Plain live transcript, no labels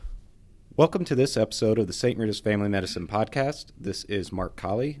Welcome to this episode of the St. Rita's Family Medicine Podcast. This is Mark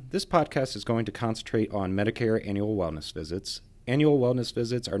Colley. This podcast is going to concentrate on Medicare annual wellness visits. Annual wellness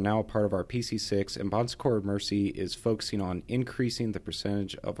visits are now a part of our PC6, and Bon Secours Mercy is focusing on increasing the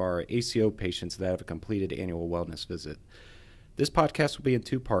percentage of our ACO patients that have a completed annual wellness visit. This podcast will be in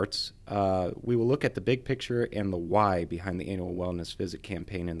two parts. We will look at the big picture and the why behind the annual wellness visit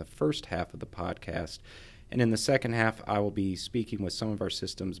campaign in the first half of the podcast. And in the second half, I will be speaking with some of our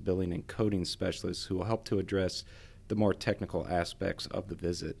systems billing and coding specialists who will help to address the more technical aspects of the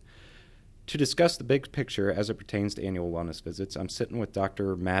visit. To discuss the big picture as it pertains to annual wellness visits, I'm sitting with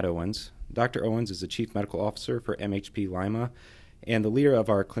Dr. Matt Owens. Dr. Owens is the Chief Medical Officer for MHP Lima and the leader of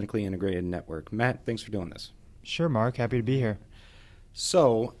our clinically integrated network. Matt, thanks for doing this. Sure, Mark. Happy to be here.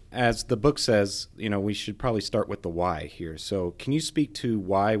 So, as the book says, we should probably start with the why here. So, can you speak to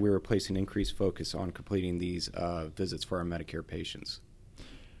why we were placing increased focus on completing these visits for our Medicare patients?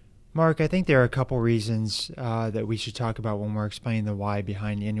 Mark, I think there are a couple reasons that we should talk about when we're explaining the why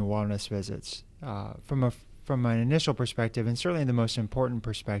behind annual wellness visits. From an initial perspective, and certainly the most important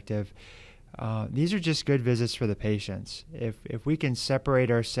perspective, these are just good visits for the patients. If we can separate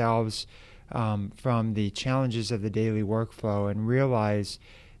ourselves from the challenges of the daily workflow and realize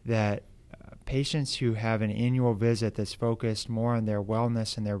that patients who have an annual visit that's focused more on their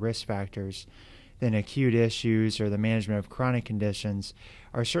wellness and their risk factors than acute issues or the management of chronic conditions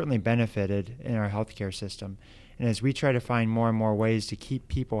are certainly benefited in our healthcare system. And as we try to find more and more ways to keep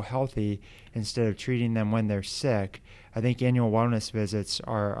people healthy instead of treating them when they're sick, I think annual wellness visits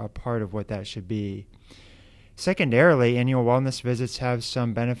are a part of what that should be. Secondarily, annual wellness visits have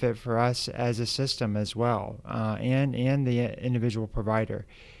some benefit for us as a system as well, and the individual provider.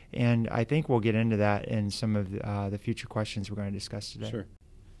 And I think we'll get into that in some of the future questions we're going to discuss today. Sure.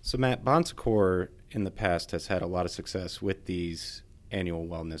 So, Matt, Bon Secours in the past has had a lot of success with these annual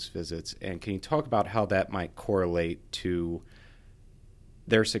wellness visits. And can you talk about how that might correlate to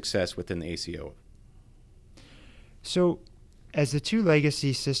their success within the ACO? So, as the two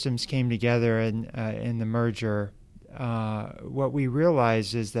legacy systems came together in the merger, what we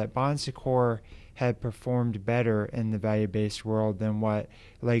realized is that Bon Secours had performed better in the value-based world than what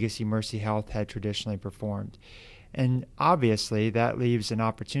Legacy Mercy Health had traditionally performed. And obviously, that leaves an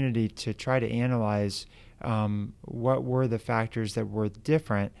opportunity to try to analyze what were the factors that were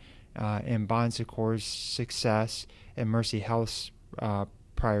different in Bon Secours' success and Mercy Health's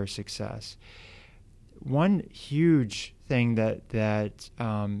prior success. One huge thing that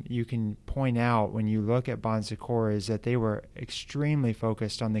you can point out when you look at Bon Secours is that they were extremely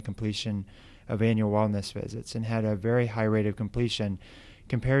focused on the completion of annual wellness visits and had a very high rate of completion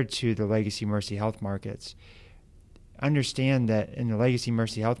compared to the Legacy Mercy Health markets. Understand that in the Legacy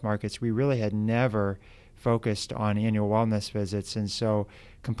Mercy Health markets, we really had never focused on annual wellness visits, and so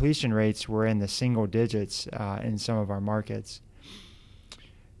completion rates were in the single digits in some of our markets.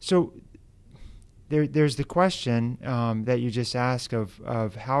 So there's the question that you just asked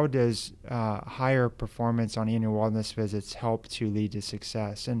of how does higher performance on annual wellness visits help to lead to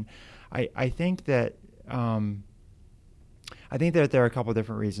success? And I think that there are a couple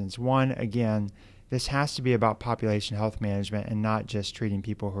different reasons. One, again, this has to be about population health management and not just treating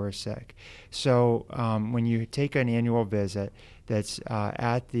people who are sick. So when you take an annual visit that's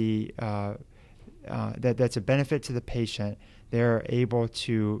that's a benefit to the patient, they're able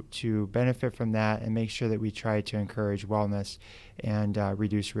to benefit from that and make sure that we try to encourage wellness and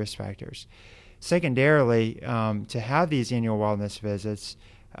reduce risk factors. Secondarily, to have these annual wellness visits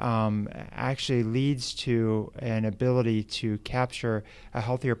actually leads to an ability to capture a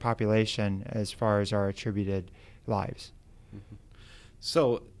healthier population as far as our attributed lives. Mm-hmm.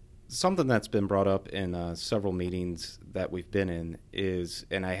 So something that's been brought up in several meetings that we've been in is,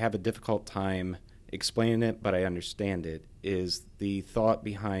 and I have a difficult time explaining it, but I understand it, is the thought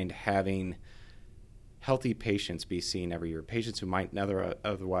behind having healthy patients be seen every year, patients who might never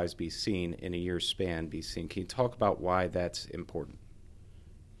otherwise be seen in a year's span be seen. Can you talk about why that's important?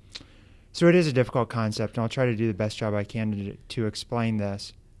 So it is a difficult concept, and I'll try to do the best job I can to explain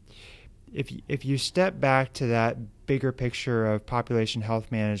this. If you step back to that bigger picture of population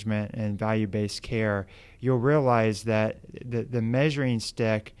health management and value-based care, you'll realize that the measuring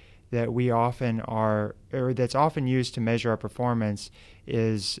stick that we often are, or that's often used to measure our performance,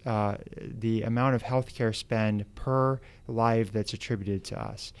 is the amount of healthcare spend per life that's attributed to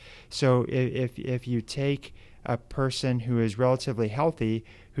us. So if you take a person who is relatively healthy,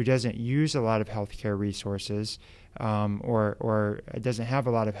 who doesn't use a lot of healthcare resources, or doesn't have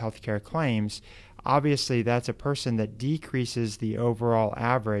a lot of healthcare claims, obviously that's a person that decreases the overall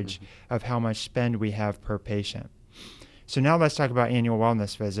average of how much spend we have per patient. So now let's talk about annual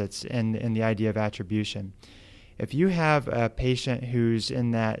wellness visits and the idea of attribution. If you have a patient who's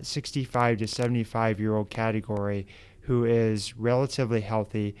in that 65 to 75-year-old category who is relatively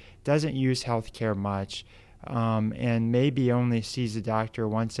healthy, doesn't use health care much, and maybe only sees a doctor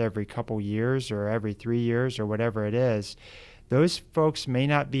once every couple years or every 3 years or whatever it is, those folks may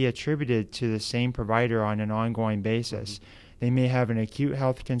not be attributed to the same provider on an ongoing basis. Mm-hmm. They may have an acute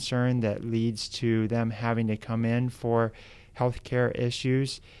health concern that leads to them having to come in for health care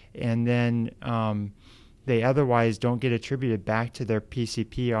issues, and then they otherwise don't get attributed back to their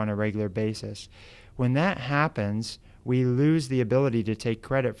PCP on a regular basis. When that happens, we lose the ability to take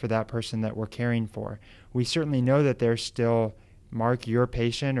credit for that person that we're caring for. We certainly know that they're still, Mark, your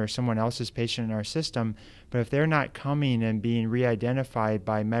patient or someone else's patient in our system, but if they're not coming and being re-identified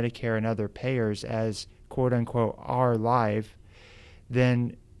by Medicare and other payers as quote-unquote our live,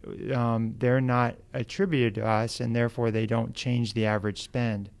 then they're not attributed to us, and therefore they don't change the average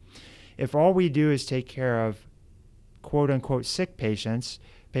spend. If all we do is take care of quote-unquote sick patients,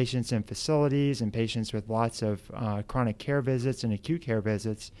 patients in facilities and patients with lots of chronic care visits and acute care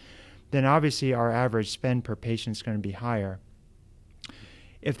visits, then obviously our average spend per patient is going to be higher.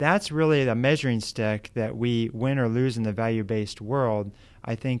 If that's really the measuring stick that we win or lose in the value-based world,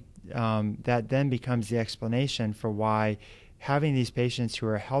 I think that then becomes the explanation for why having these patients who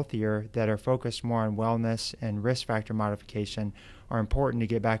are healthier, that are focused more on wellness and risk factor modification, are important to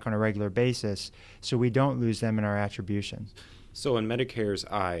get back on a regular basis so we don't lose them in our attribution. So in Medicare's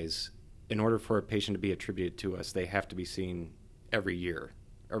eyes, in order for a patient to be attributed to us, they have to be seen every year,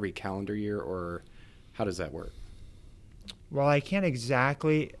 every calendar year, or how does that work? Well, I can't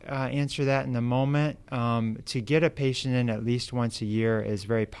exactly answer that in the moment. To get a patient in at least once a year is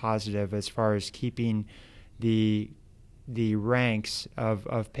very positive as far as keeping the ranks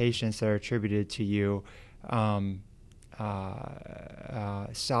of patients that are attributed to you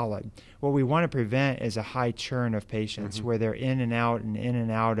solid. What we want to prevent is a high churn of patients where they're in and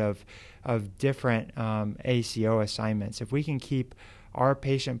out of different ACO assignments. If we can keep our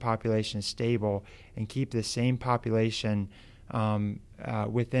patient population stable and keep the same population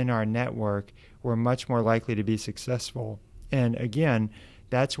within our network, we're much more likely to be successful. And again,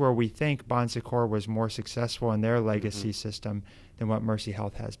 that's where we think Bon Secours was more successful in their legacy system than what Mercy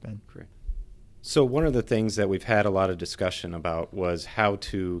Health has been. Great. So one of the things that we've had a lot of discussion about was how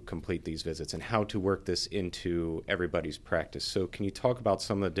to complete these visits and how to work this into everybody's practice. So can you talk about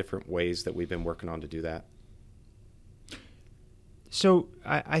some of the different ways that we've been working on to do that? So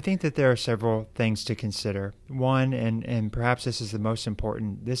I think that there are several things to consider. One, and perhaps this is the most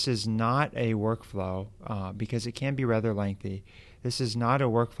important, this is not a workflow because it can be rather lengthy. This is not a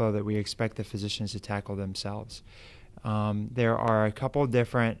workflow that we expect the physicians to tackle themselves. There are a couple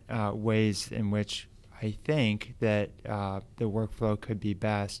different ways in which I think that the workflow could be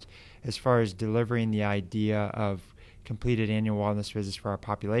best as far as delivering the idea of completed annual wellness visits for our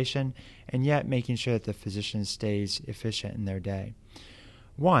population, and yet making sure that the physician stays efficient in their day.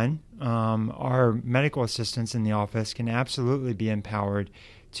 One, our medical assistants in the office can absolutely be empowered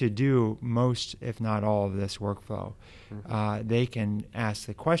to do most, if not all, of this workflow. They can ask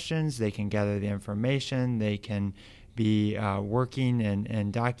the questions, they can gather the information, they can be working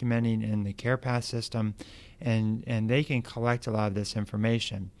and documenting in the CarePath system, and they can collect a lot of this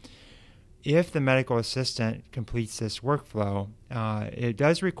information. If the medical assistant completes this workflow, it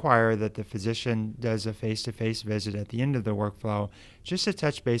does require that the physician does a face-to-face visit at the end of the workflow just to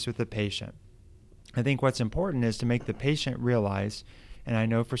touch base with the patient. I think what's important is to make the patient realize, and I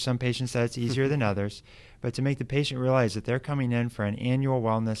know for some patients that it's easier than others, but to make the patient realize that they're coming in for an annual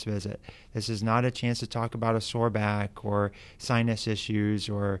wellness visit. This is not a chance to talk about a sore back or sinus issues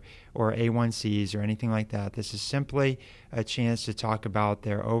or A1Cs or anything like that. This is simply a chance to talk about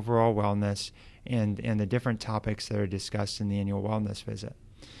their overall wellness and the different topics that are discussed in the annual wellness visit.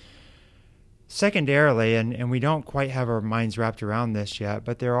 Secondarily, and we don't quite have our minds wrapped around this yet,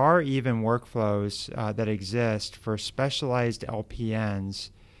 but there are even workflows that exist for specialized LPNs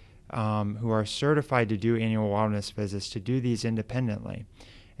who are certified to do annual wellness visits to do these independently.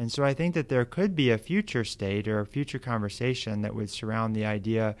 And so I think that there could be a future state or a future conversation that would surround the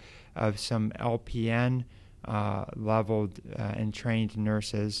idea of some LPN leveled and trained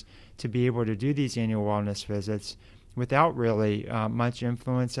nurses to be able to do these annual wellness visits without really much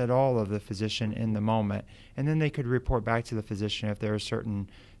influence at all of the physician in the moment. And then they could report back to the physician if there are certain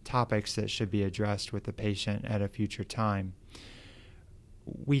topics that should be addressed with the patient at a future time.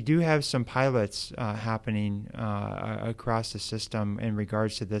 We do have some pilots happening across the system in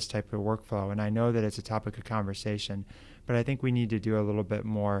regards to this type of workflow, and I know that it's a topic of conversation, but I think we need to do a little bit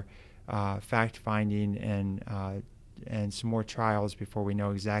more fact-finding and and some more trials before we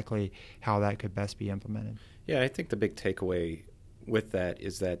know exactly how that could best be implemented. Yeah, I think the big takeaway with that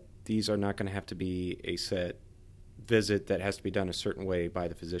is that these are not going to have to be a set visit that has to be done a certain way by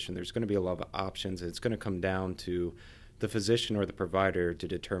the physician. There's going to be a lot of options, and it's going to come down to the physician or the provider to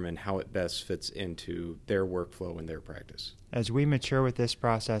determine how it best fits into their workflow and their practice. As we mature with this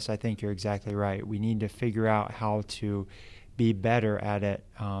process, I think you're exactly right. We need to figure out how to be better at it,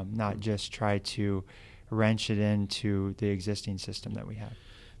 not just try to wrench it into the existing system that we have.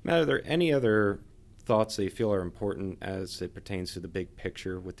 Matt, are there any other thoughts that you feel are important as it pertains to the big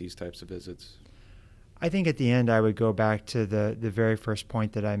picture with these types of visits? I think at the end I would go back to the very first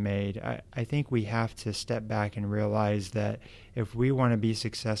point that I made. I think we have to step back and realize that if we want to be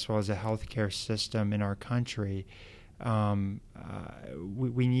successful as a healthcare system in our country,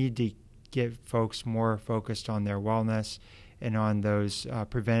 we need to get folks more focused on their wellness and on those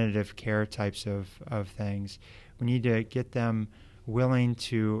preventative care types of things. We need to get them willing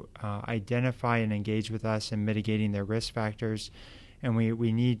to identify and engage with us in mitigating their risk factors. And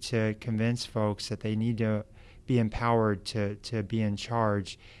we need to convince folks that they need to be empowered to be in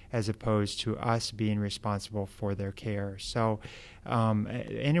charge as opposed to us being responsible for their care. So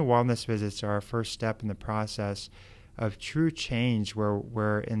annual wellness visits are our first step in the process of true change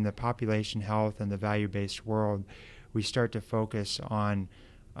where in the population health and the value-based world, we start to focus on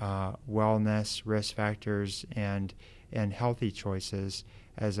wellness, risk factors, and healthy choices,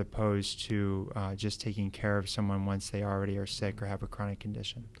 as opposed to just taking care of someone once they already are sick or have a chronic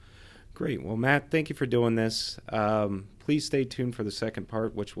condition. Great. Well, Matt, thank you for doing this. Please stay tuned for the second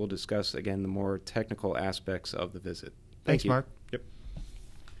part, which we'll discuss, again, the more technical aspects of the visit. Thanks, Mark. Yep.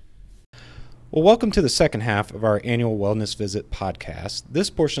 Well, welcome to the second half of our annual Wellness Visit podcast. This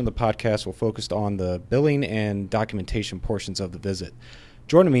portion of the podcast will focus on the billing and documentation portions of the visit.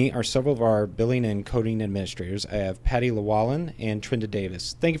 Joining me are several of our billing and coding administrators. I have Patty Llewellyn and Trinda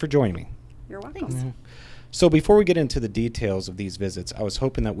Davis. Thank you for joining me. You're welcome. Mm-hmm. So before we get into the details of these visits, I was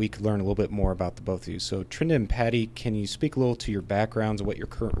hoping that we could learn a little bit more about the both of you. So Trinda and Patty, can you speak a little to your backgrounds and what your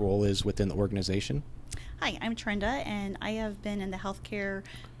current role is within the organization? Hi, I'm Trinda, and I have been in the healthcare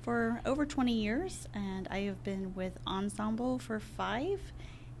for over 20 years, and I have been with Ensemble for 5,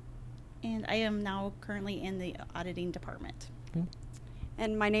 and I am now currently in the auditing department. Okay.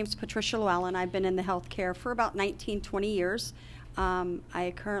 And my name's Patricia Llewellyn. I've been in the healthcare for about 19, 20 years.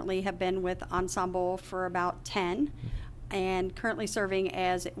 I currently have been with Ensemble for about 10 and currently serving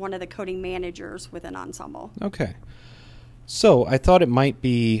as one of the coding managers within Ensemble. Okay. So I thought it might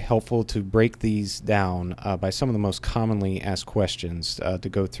be helpful to break these down by some of the most commonly asked questions to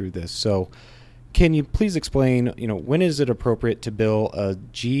go through this. So can you please explain, when is it appropriate to bill a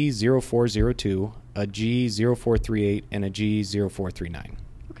G0402, a G0438, and a G0439?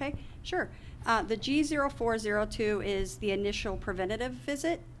 Okay, sure. The G0402 is the initial preventative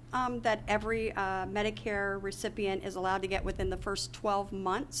visit that every Medicare recipient is allowed to get within the first 12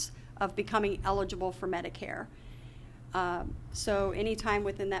 months of becoming eligible for Medicare. So anytime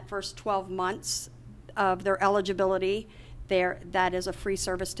within that first 12 months of their eligibility, that is a free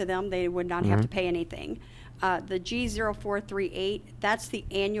service to them. They would not have to pay anything. The G0438, that's the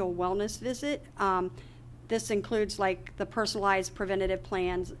annual wellness visit. This includes like the personalized preventative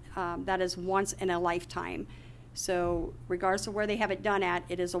plans that is once in a lifetime. So regardless of where they have it done at,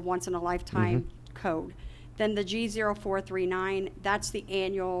 it is a once in a lifetime code. Then the G0439, that's the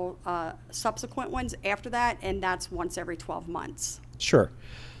annual subsequent ones after that, and that's once every 12 months. Sure.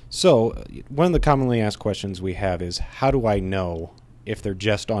 So one of the commonly asked questions we have is, how do I know if they're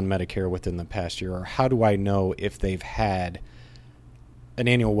just on Medicare within the past year, or how do I know if they've had an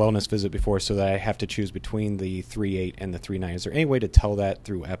annual wellness visit before so that I have to choose between the 3.8 and the 3.9? Is there any way to tell that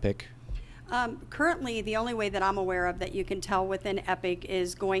through Epic? Currently, the only way that I'm aware of that you can tell within Epic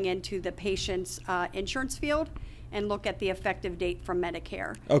is going into the patient's insurance field and look at the effective date from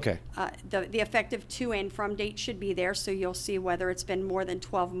Medicare. Okay. The effective to and from date should be there, so you'll see whether it's been more than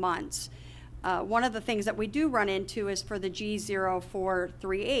 12 months. One of the things that we do run into is for the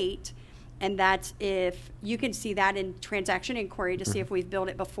G0438, and that's if you can see that in transaction inquiry to see if we've billed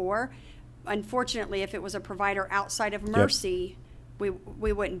it before. Unfortunately, if it was a provider outside of Mercy,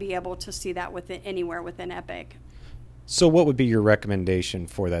 we wouldn't be able to see that anywhere within Epic. So what would be your recommendation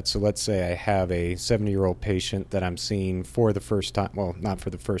for that? So let's say I have a 70-year-old patient that I'm seeing for the first time, well, not for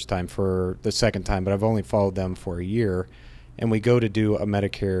the first time, for the second time, but I've only followed them for a year, and we go to do a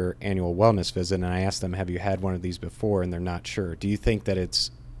Medicare annual wellness visit, and I ask them, have you had one of these before, and they're not sure. Do you think that it's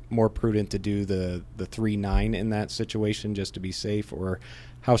more prudent to do the 3.9 in that situation just to be safe, or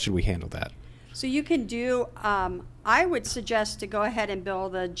how should we handle that? So you can do, I would suggest to go ahead and bill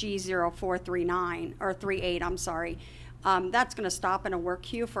the G0439, or 38, I'm sorry. That's going to stop in a work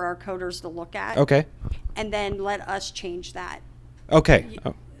queue for our coders to look at. Okay. And then let us change that. Okay.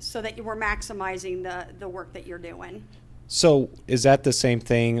 So that we're maximizing the work that you're doing. So is that the same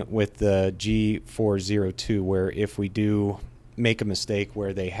thing with the G402, where if we do make a mistake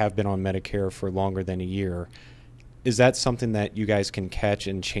where they have been on Medicare for longer than a year, is that something that you guys can catch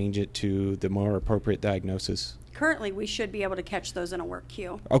and change it to the more appropriate diagnosis? Currently, we should be able to catch those in a work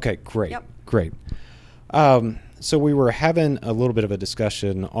queue. Okay, great. Yep. Great. So we were having a little bit of a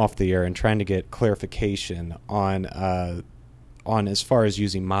discussion off the air and trying to get clarification on as far as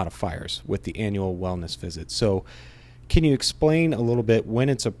using modifiers with the annual wellness visit. So can you explain a little bit when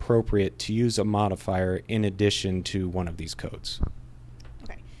it's appropriate to use a modifier in addition to one of these codes?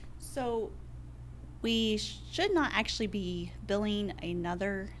 Okay, so we should not actually be billing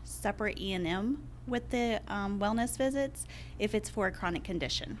another separate E&M with the wellness visits if it's for a chronic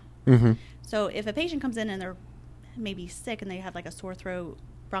condition. Mm-hmm. So if a patient comes in and they're maybe sick and they have like a sore throat,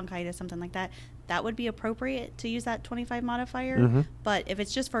 bronchitis, something like that, that would be appropriate to use that 25 modifier. Mm-hmm. But if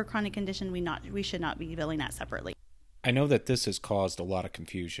it's just for a chronic condition, we should not be billing that separately. I know that this has caused a lot of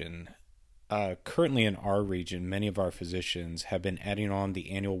confusion. Currently in our region, many of our physicians have been adding on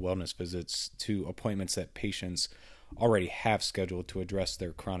the annual wellness visits to appointments that patients already have scheduled to address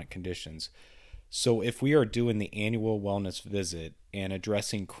their chronic conditions. So if we are doing the annual wellness visit and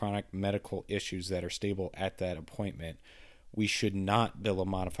addressing chronic medical issues that are stable at that appointment, we should not bill a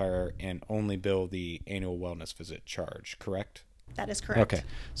modifier and only bill the annual wellness visit charge, correct? That is correct. Okay.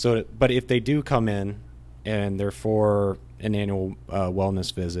 So, but if they do come in and they're for an annual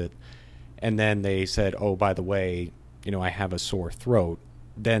wellness visit, and then they said, oh, by the way, I have a sore throat,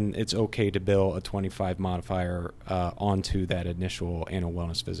 then it's okay to bill a 25 modifier onto that initial annual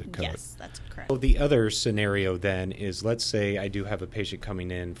wellness visit code. Yes, that's correct. So the other scenario then is, let's say I do have a patient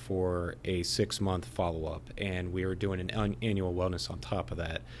coming in for a 6-month follow-up, and we are doing an annual wellness on top of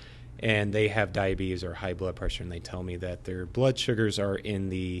that, and they have diabetes or high blood pressure, and they tell me that their blood sugars are in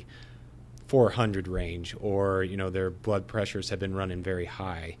the 400 range, or their blood pressures have been running very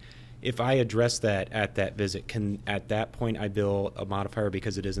high. If I address that at that visit, can at that point I bill a modifier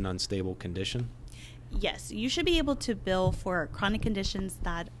because it is an unstable condition? Yes, you should be able to bill for chronic conditions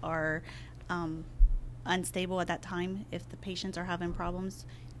that are unstable at that time. If the patients are having problems,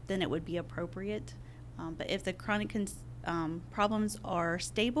 then it would be appropriate. But if the chronic problems are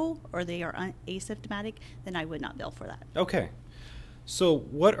stable or they are asymptomatic, then I would not bill for that. Okay. So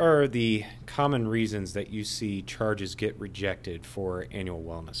what are the common reasons that you see charges get rejected for annual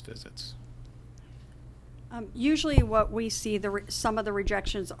wellness visits? Usually what we see, some of the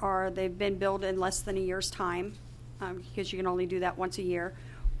rejections are they've been billed in less than a year's time, because you can only do that once a year,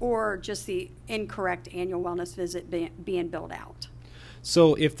 or just the incorrect annual wellness visit being billed out.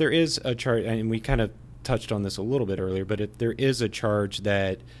 So if there is a charge, and we kind of touched on this a little bit earlier, but if there is a charge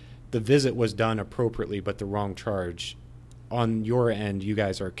that the visit was done appropriately but the wrong charge, on your end, you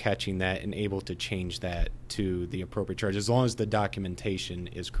guys are catching that and able to change that to the appropriate charge, as long as the documentation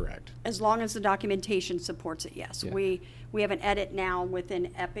is correct. As long as the documentation supports it, yes. Yeah. We have an edit now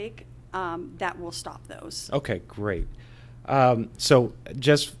within Epic that will stop those. Okay, great. So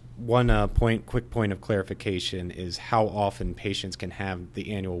just one quick point of clarification is how often patients can have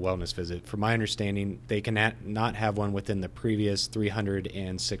the annual wellness visit. From my understanding, they can not have one within the previous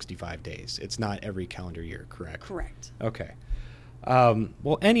 365 days. It's not every calendar year, correct? Correct. Okay.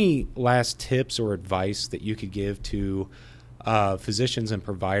 Well, any last tips or advice that you could give to physicians and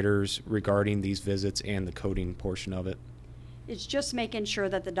providers regarding these visits and the coding portion of it? It's just making sure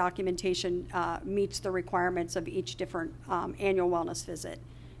that the documentation meets the requirements of each different annual wellness visit.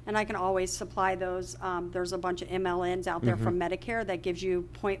 And I can always supply those. There's a bunch of MLNs out there from Medicare that gives you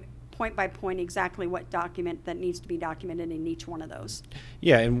point by point exactly what document that needs to be documented in each one of those.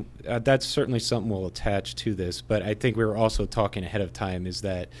 Yeah, and that's certainly something we'll attach to this. But I think we were also talking ahead of time is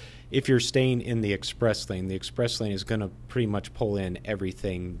that if you're staying in the express lane is going to pretty much pull in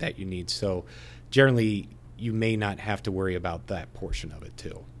everything that you need. So generally, you may not have to worry about that portion of it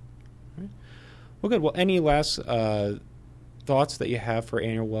too. Right. Well, good. Well, any last thoughts that you have for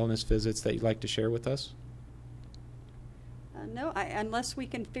annual wellness visits that you'd like to share with us? No, unless we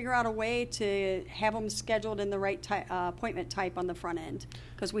can figure out a way to have them scheduled in the right appointment type on the front end,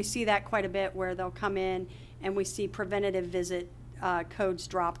 because we see that quite a bit where they'll come in and we see preventative visit codes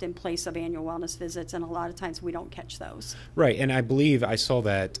dropped in place of annual wellness visits, and a lot of times we don't catch those. Right, and I believe I saw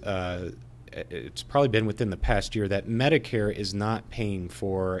that it's probably been within the past year that Medicare is not paying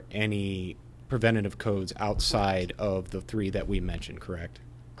for any preventative codes outside of the 3 that we mentioned, correct?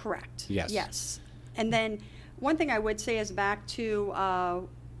 Correct. Yes. Yes. And then one thing I would say is back to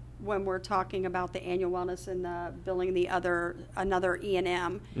when we're talking about the annual wellness and the billing another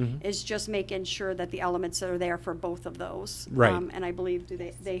E&M, is just making sure that the elements are there for both of those. Right. And I believe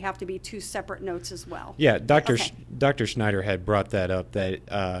they have to be two separate notes as well. Yeah, Dr. Okay. Dr. Schneider had brought that up,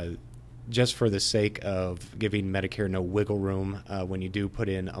 that just for the sake of giving Medicare no wiggle room when you do put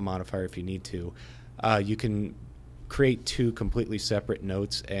in a modifier if you need to, you can create two completely separate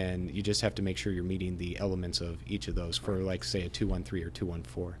notes, and you just have to make sure you're meeting the elements of each of those for, like, say, a 213 or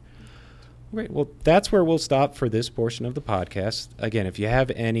 214. Great. Well, that's where we'll stop for this portion of the podcast. Again, if you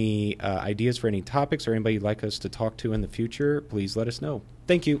have any ideas for any topics or anybody you'd like us to talk to in the future, please let us know.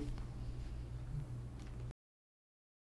 Thank you.